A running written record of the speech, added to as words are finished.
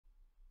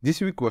This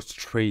week was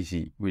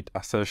crazy with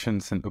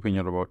assertions and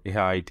opinions about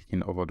AI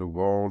taking over the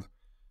world.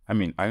 I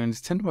mean, I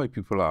understand why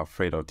people are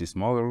afraid of this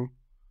model,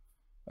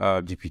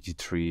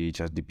 GPT-3,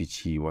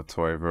 chatgpt,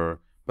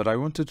 whatsoever, but I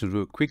wanted to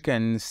do a quick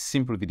and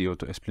simple video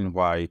to explain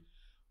why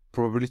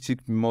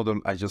probabilistic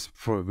models are just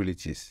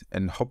probabilities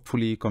and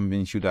hopefully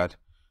convince you that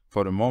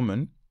for the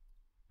moment,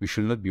 we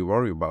should not be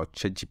worried about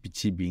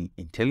ChatGPT being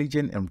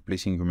intelligent and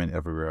replacing humans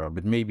everywhere,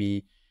 but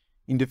maybe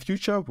in the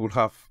future, we'll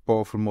have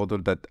powerful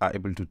models that are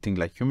able to think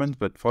like humans,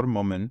 but for the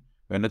moment,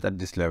 we're not at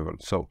this level.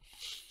 So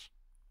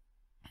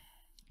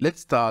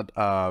let's start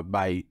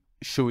by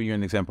showing you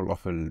an example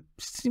of a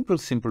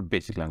simple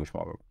basic language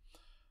model.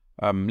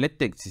 Let's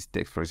take this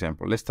text, for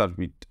example. Let's start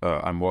with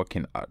I'm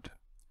working at.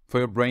 For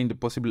your brain, the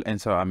possible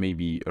answer are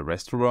maybe a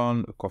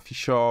restaurant, a coffee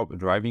shop, a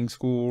driving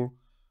school.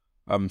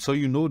 So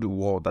you know the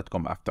word that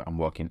come after I'm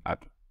working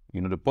at.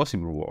 You know the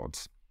possible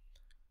words.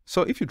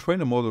 So if you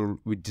train a model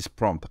with this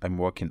prompt, I'm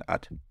working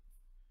at,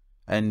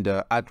 and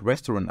add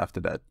restaurant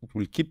after that, it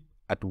will keep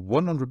at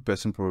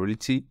 100%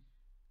 probability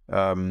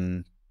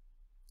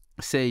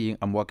saying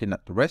I'm working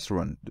at the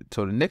restaurant.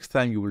 So the next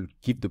time you will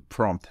give the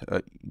prompt,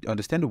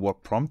 understand the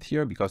word prompt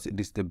here because it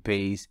is the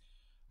base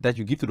that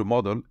you give to the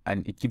model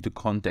and it gives the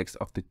context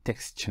of the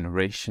text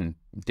generation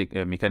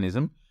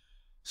mechanism.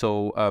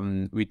 So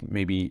with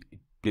maybe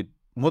the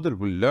model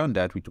will learn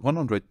that with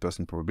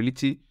 100%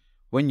 probability,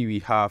 when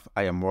you have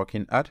I am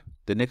working at,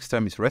 the next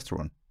time is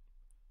restaurant.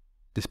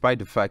 Despite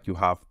the fact you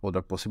have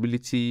other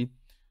possibility,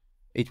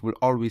 it will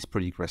always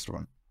predict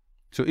restaurant.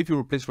 So if you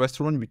replace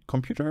restaurant with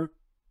computer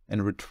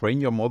and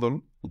retrain your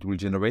model, it will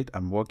generate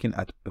I'm working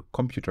at a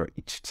computer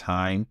each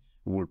time.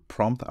 It will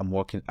prompt I'm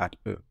working at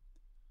a.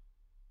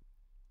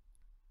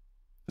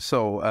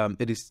 So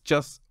it is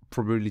just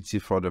probability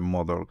for the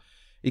model.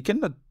 It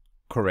cannot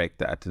correct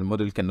that. The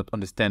model cannot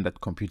understand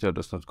that computer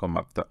does not come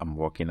after I'm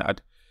working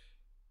at.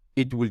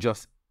 It will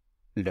just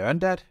learn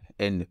that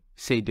and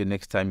say the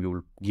next time you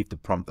will give the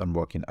prompt I'm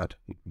working at,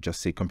 it will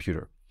just say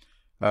computer.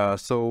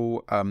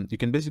 So you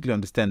can basically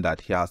understand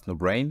that he has no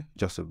brain,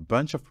 just a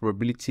bunch of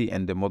probability,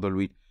 and the model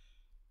will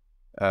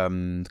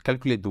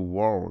calculate the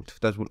word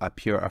that will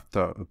appear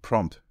after a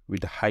prompt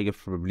with the higher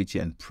probability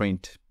and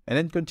print, and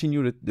then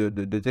continue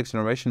the text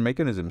generation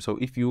mechanism. So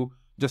if you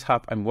just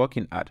have I'm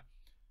working at,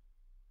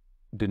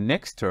 the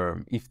next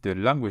term, if the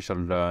language shall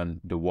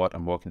learn the word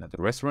I'm working at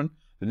the restaurant,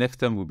 the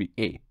next term will be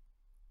A.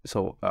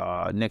 So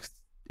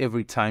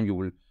every time you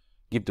will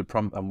give the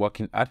prompt I'm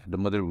working at, the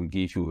model will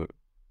give you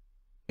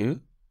a,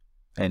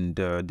 and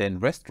then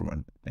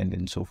restaurant, and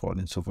then so forth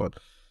and so forth.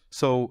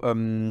 So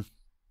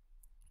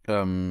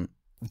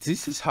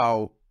this is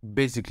how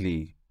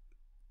basically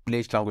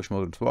large language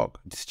models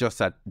work. It's just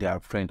that they are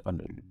trained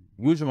on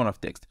a huge amount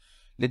of text.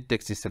 Let's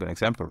take this as an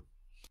example.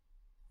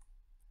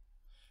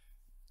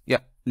 Yeah,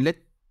 let's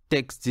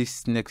take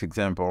this next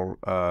example.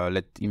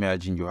 Let's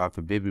imagine you have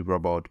a baby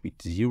robot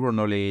with zero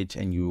knowledge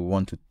and you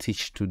want to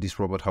teach to this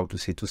robot how to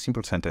say two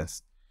simple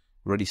sentences.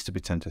 Really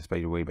stupid sentence, by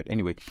the way, but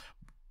anyway,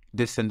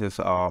 this sentence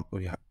are,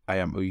 I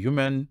am a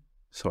human,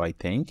 so I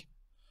think.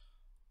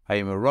 I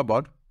am a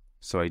robot,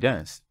 so I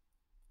dance.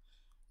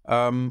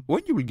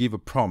 When you will give a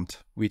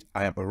prompt with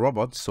I am a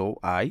robot, so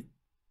I,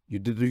 you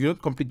do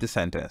not complete the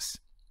sentence.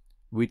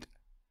 With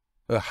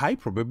a high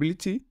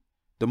probability,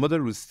 the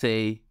model will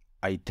say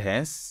I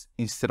dance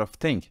instead of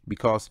think,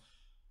 because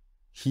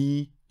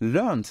he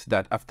learned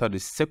that after the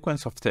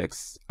sequence of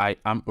text, I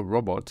am a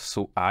robot,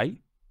 so I,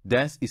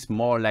 dance is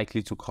more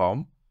likely to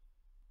come.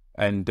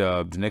 And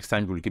the next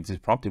time you will give this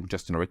prompt, it will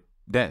just generate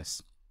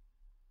dance.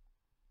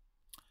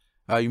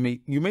 You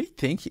may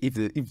think if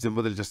the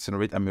model just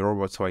generate I'm a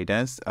robot, so I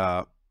dance,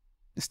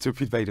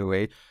 stupid by the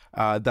way,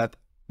 that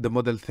the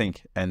model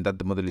think and that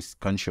the model is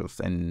conscious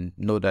and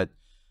know that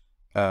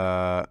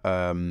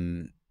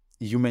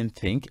human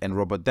think and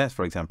robot dance,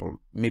 for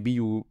example. Maybe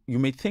you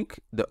may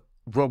think the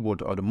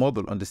robot or the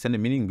model understand the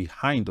meaning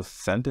behind those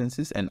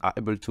sentences and are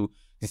able to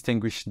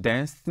distinguish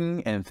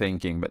dancing and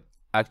thinking, but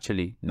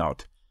actually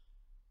not.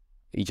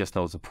 It just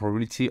knows the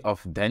probability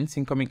of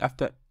dancing coming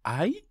after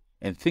I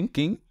and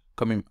thinking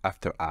coming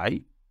after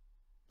I.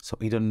 So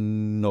he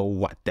don't know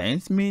what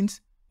dance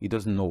means. He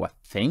doesn't know what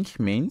think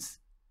means.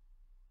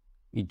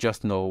 He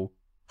just know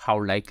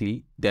how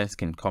likely dance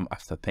can come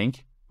after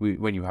think.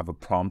 When you have a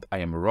prompt, I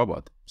am a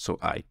robot, so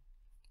I.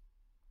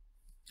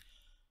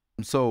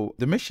 So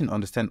the machine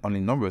understand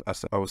only numbers,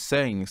 as I was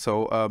saying.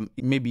 So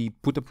maybe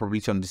put a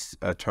probability on this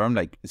term,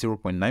 like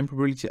 0.9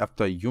 probability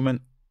after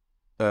human,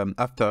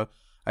 after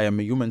I am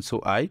a human,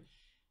 so I.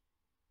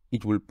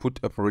 It will put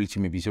a probability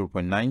maybe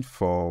 0.9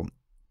 for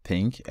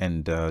think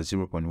and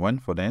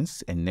 0.1 for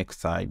dance. And next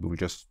time we will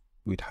just,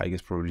 with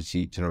highest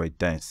probability, generate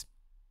dance.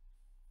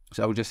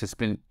 So I will just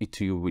explain it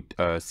to you with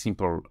a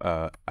simple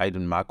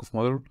hidden Markov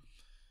model.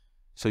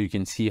 So you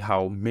can see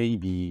how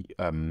maybe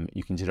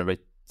you can generate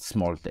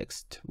small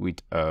text with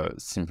a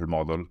simple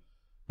model,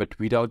 but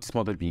without this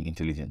model being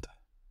intelligent.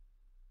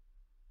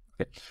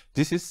 Okay,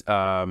 this is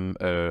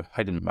a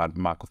hidden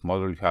Markov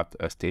model. You have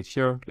a state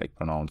here, like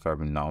pronoun,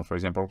 verb, and noun, for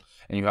example,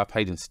 and you have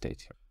hidden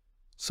state here.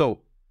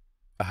 So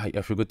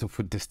I forgot to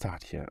put the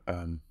start here.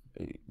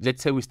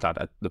 Let's say we start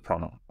at the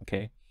pronoun,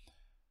 okay?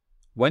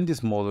 When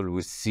this model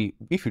will see,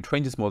 if you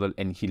train this model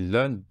and he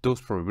learned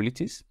those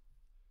probabilities,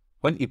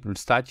 when it will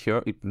start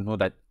here, it will know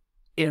that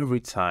every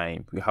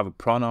time we have a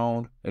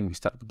pronoun and we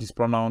start with this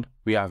pronoun,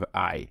 we have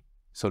I.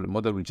 So the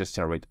model will just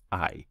generate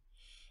I.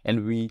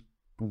 And we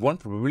want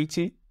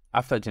probability.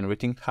 After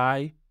generating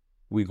I,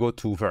 we go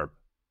to verb.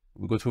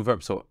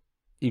 So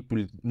it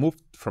will move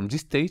from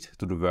this state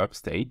to the verb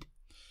state,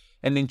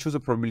 and then choose a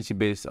probability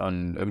based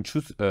on,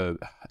 choose a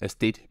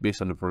state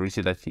based on the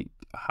probability that it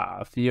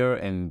have here,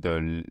 and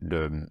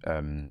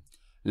the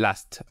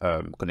last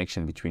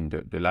connection between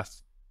the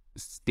last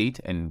state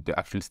and the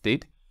actual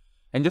state,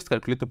 and just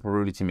calculate the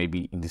probability.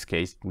 Maybe in this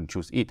case, we'll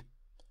choose it,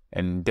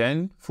 and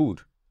then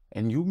food.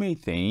 And you may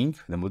think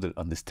the model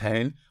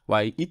understand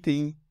what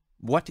eating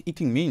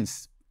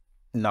means.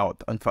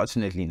 Not,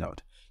 unfortunately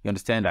not. You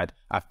understand that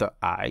after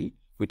I,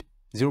 with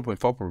 0.4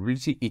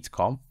 probability, it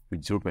comes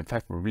with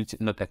 0.5 probability,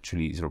 not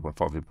actually 0.4,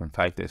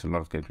 0.5. There's a lot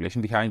of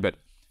calculation behind, but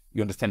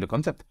you understand the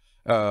concept.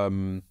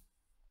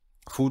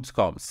 Food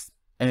comes,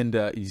 and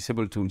it is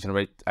able to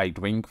generate I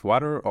drink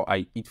water or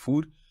I eat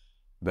food,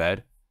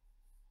 but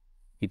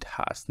it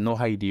has no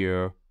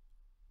idea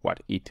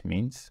what eat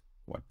means,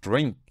 what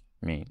drink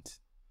means.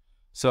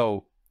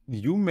 So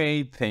you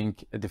may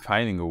think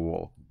defining a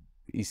word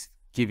is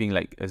giving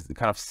like a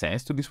kind of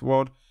sense to this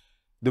word.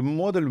 The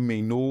model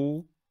may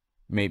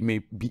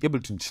be able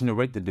to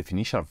generate the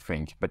definition of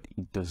drink, but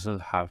it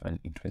doesn't have an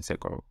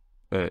intrinsic or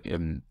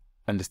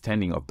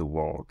understanding of the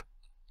word.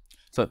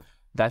 So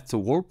that's the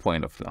whole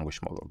point of language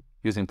model,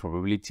 using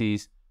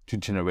probabilities to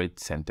generate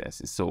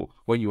sentences. So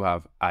when you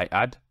have I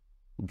add,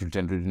 it will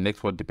generate the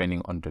next word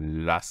depending on the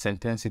last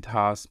sentence it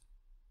has,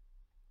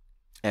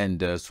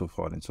 and so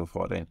forth and so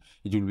forth. And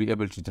it will be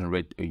able to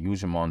generate a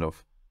huge amount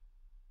of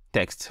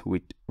text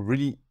with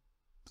really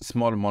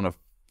small amount of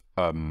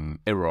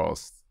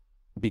errors,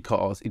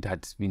 because it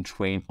has been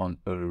trained on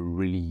a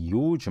really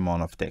huge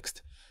amount of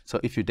text. So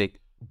if you take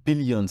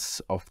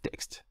billions of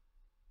text,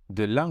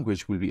 the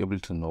language will be able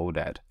to know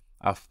that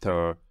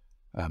after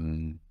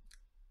Elon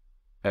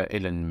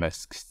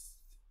Musk's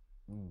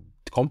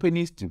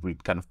companies will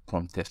kind of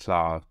prompt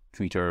Tesla,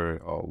 Twitter,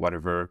 or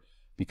whatever,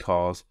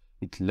 because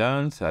it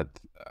learns that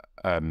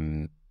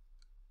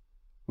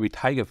with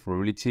higher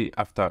probability,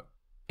 after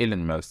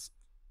Elon Musk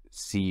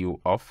CEO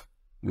off,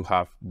 you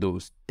have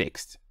those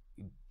texts.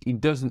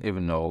 It doesn't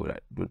even know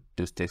that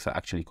those texts are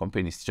actually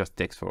companies. It's just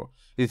text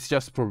it's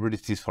just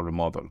probabilities for the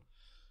model.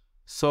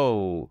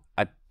 So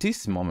at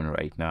this moment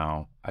right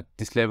now, at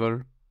this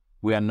level,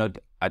 we are not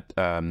at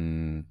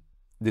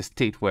the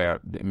state where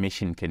the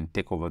machine can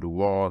take over the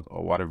world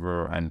or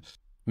whatever. And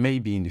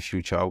maybe in the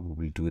future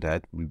we will do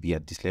that. We'll be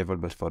at this level,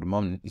 but for the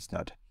moment it's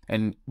not.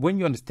 And when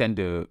you understand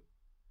the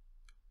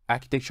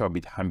architecture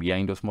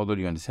behind those models,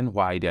 you understand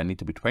why they need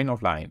to be trained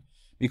offline.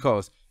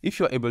 Because if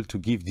you're able to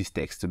give this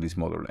text to this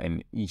model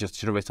and you just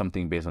generate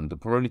something based on the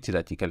probability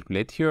that you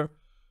calculate here,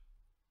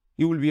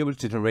 you will be able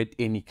to generate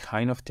any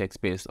kind of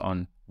text based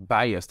on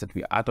bias that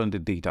we add on the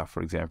data.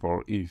 For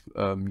example, if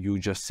you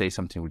just say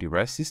something really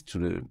racist to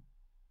the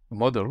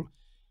model,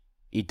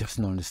 it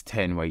doesn't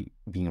understand why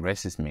being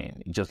racist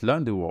means. It just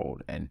learned the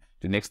word, and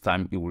the next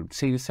time it will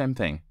say the same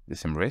thing, the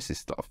same racist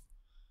stuff.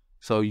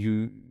 So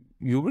you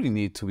really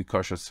need to be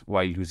cautious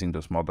while using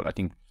those models. I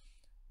think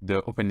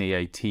the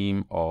OpenAI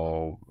team,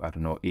 or I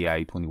don't know,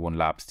 AI 21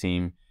 Labs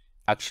team,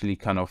 actually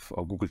kind of,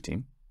 or Google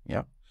team,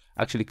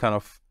 actually kind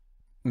of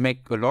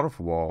make a lot of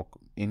work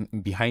in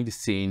behind the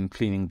scene,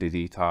 cleaning the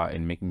data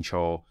and making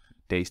sure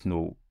there is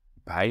no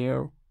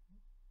bias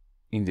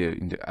in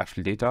the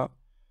actual data,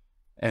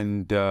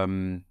 and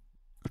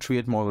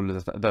create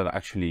models that are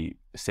actually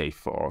safe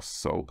for us.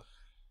 So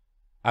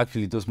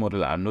actually those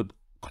models are not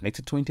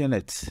connected to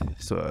internet,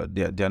 so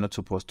they are not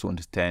supposed to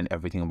understand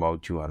everything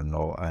about you, I don't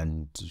know,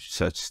 and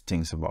search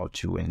things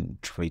about you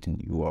and threaten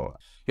you, or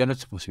you're not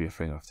supposed to be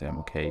afraid of them.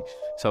 Okay,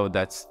 so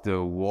that's the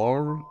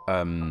whole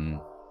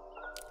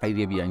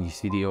idea behind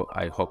this video.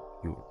 I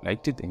hope you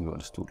liked it and you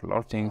understood a lot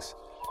of things.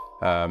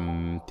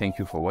 Thank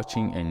you for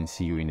watching, and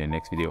see you in the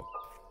next video.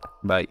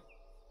 Bye.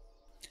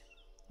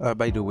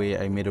 By the way,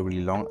 I made a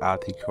really long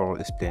article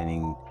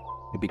explaining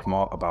a bit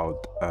more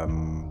about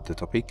the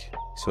topic.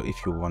 So if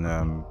you want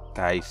to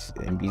dive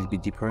a little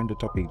bit deeper in the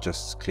topic,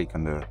 just click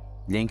on the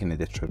link in the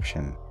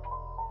description.